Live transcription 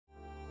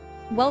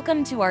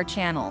Welcome to our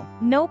channel.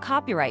 No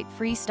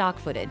copyright-free stock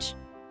footage.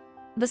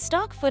 The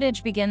stock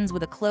footage begins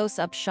with a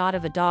close-up shot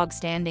of a dog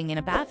standing in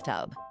a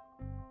bathtub.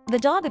 The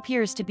dog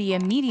appears to be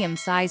a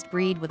medium-sized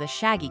breed with a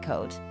shaggy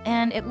coat,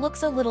 and it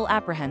looks a little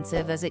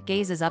apprehensive as it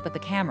gazes up at the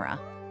camera.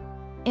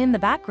 In the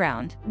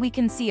background, we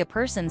can see a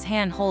person's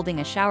hand holding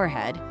a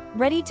showerhead,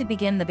 ready to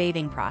begin the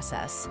bathing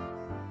process.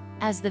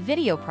 As the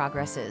video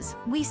progresses,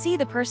 we see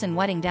the person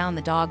wetting down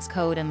the dog's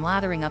coat and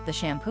lathering up the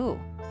shampoo.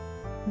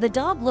 The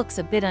dog looks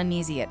a bit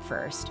uneasy at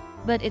first,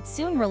 but it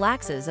soon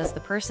relaxes as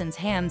the person's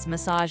hands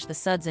massage the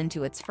suds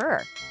into its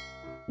fur.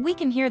 We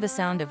can hear the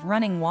sound of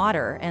running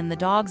water and the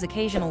dog's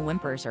occasional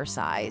whimpers or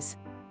sighs.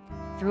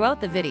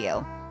 Throughout the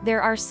video,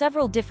 there are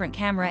several different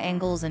camera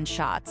angles and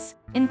shots,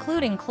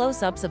 including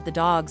close-ups of the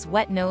dog's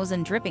wet nose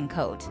and dripping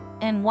coat,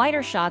 and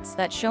wider shots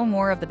that show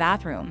more of the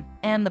bathroom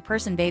and the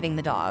person bathing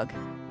the dog.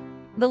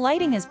 The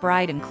lighting is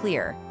bright and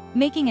clear,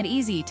 making it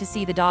easy to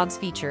see the dog's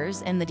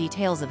features and the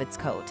details of its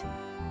coat.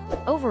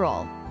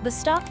 Overall, the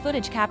stock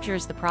footage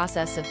captures the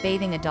process of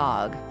bathing a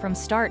dog from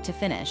start to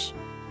finish.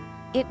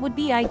 It would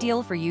be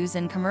ideal for use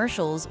in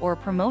commercials or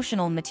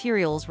promotional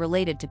materials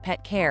related to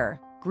pet care,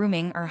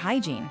 grooming, or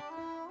hygiene.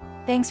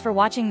 Thanks for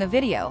watching the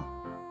video.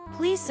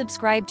 Please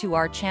subscribe to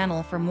our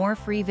channel for more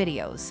free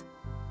videos.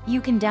 You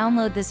can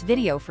download this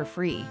video for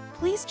free.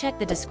 Please check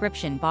the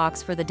description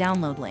box for the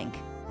download link.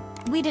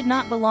 We did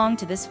not belong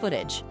to this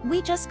footage.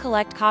 We just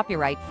collect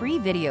copyright-free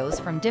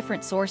videos from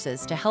different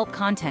sources to help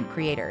content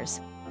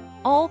creators.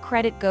 All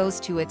credit goes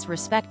to its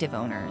respective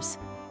owners.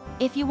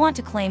 If you want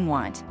to claim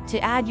to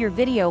add your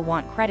video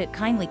want credit,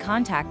 kindly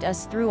contact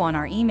us through on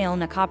our email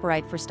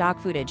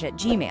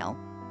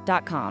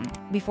nacopyrightforstockfootage@gmail.com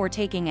before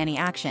taking any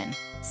action.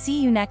 See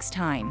you next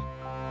time.